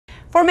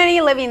For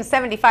many, living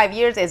 75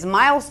 years is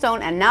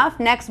milestone enough.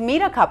 Next,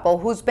 meet a couple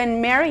who's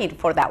been married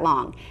for that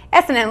long.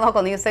 SNN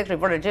Local News 6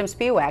 reporter Jim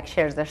Speiwak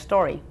shares their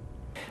story.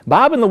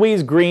 Bob and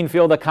Louise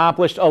Greenfield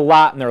accomplished a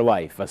lot in their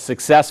life. A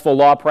successful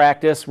law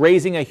practice,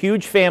 raising a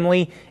huge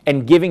family,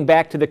 and giving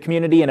back to the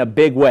community in a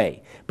big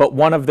way. But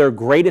one of their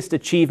greatest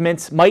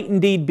achievements might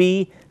indeed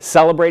be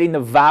celebrating the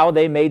vow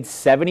they made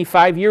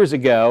 75 years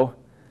ago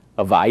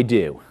of I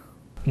do.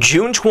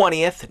 June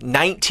 20th,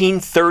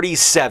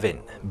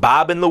 1937,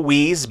 Bob and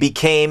Louise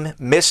became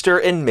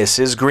Mr. and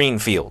Mrs.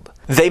 Greenfield.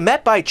 They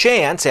met by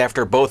chance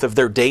after both of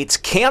their dates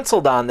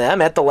canceled on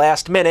them at the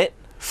last minute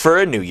for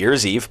a New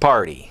Year's Eve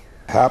party.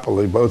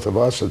 Happily, both of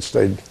us had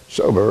stayed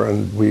sober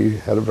and we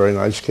had a very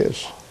nice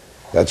kiss.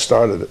 That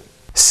started it.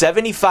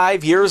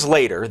 75 years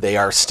later, they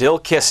are still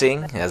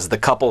kissing as the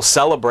couple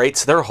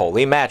celebrates their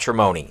holy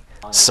matrimony.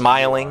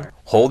 Smiling,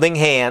 holding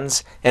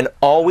hands, and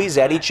always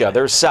at each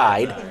other's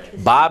side,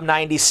 Bob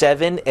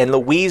 97 and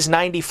Louise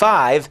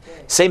 95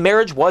 say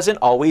marriage wasn't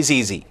always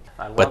easy,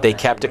 but they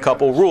kept a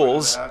couple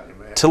rules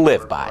to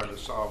live by.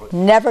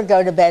 Never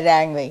go to bed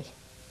angry.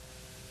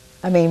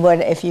 I mean,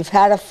 if you've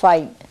had a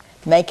fight,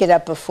 make it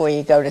up before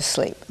you go to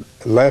sleep.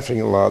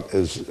 Laughing a lot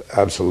is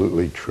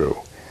absolutely true.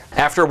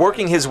 After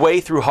working his way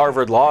through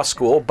Harvard Law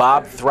School,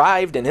 Bob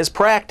thrived in his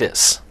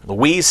practice.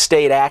 Louise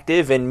stayed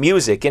active in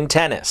music and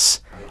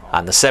tennis.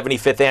 On the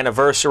 75th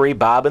anniversary,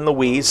 Bob and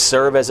Louise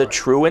serve as a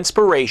true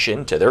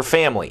inspiration to their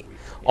family.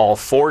 All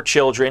 4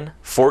 children,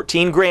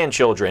 14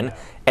 grandchildren,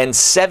 and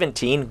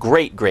 17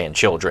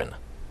 great-grandchildren.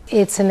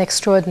 It's an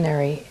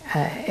extraordinary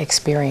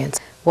experience.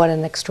 What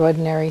an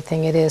extraordinary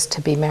thing it is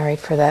to be married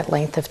for that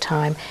length of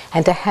time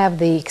and to have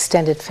the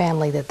extended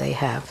family that they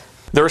have.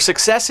 Their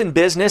success in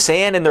business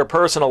and in their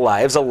personal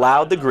lives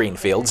allowed the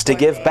Greenfields to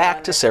give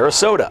back to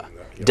Sarasota.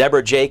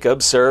 Deborah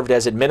Jacobs served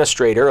as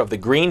administrator of the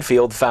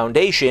Greenfield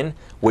Foundation,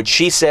 which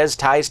she says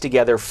ties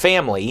together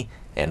family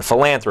and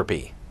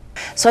philanthropy.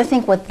 So I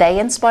think what they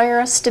inspire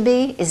us to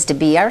be is to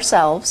be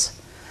ourselves,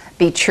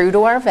 be true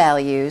to our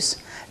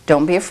values,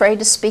 don't be afraid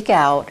to speak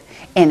out,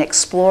 and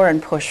explore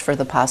and push for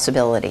the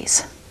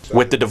possibilities.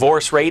 With the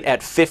divorce rate at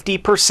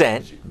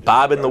 50%,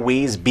 Bob and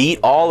Louise beat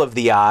all of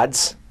the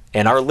odds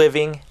and are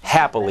living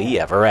happily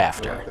ever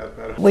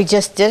after. We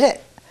just did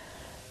it.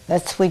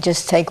 We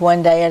just take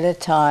one day at a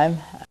time.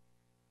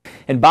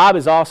 And Bob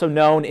is also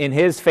known in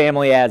his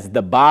family as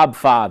the Bob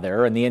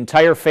Father, and the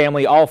entire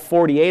family, all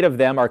 48 of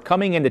them, are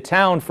coming into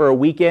town for a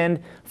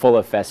weekend full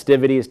of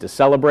festivities to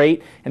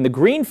celebrate. And the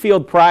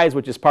Greenfield Prize,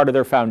 which is part of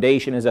their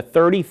foundation, is a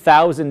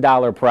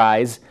 $30,000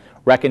 prize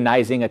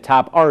recognizing a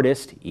top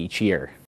artist each year.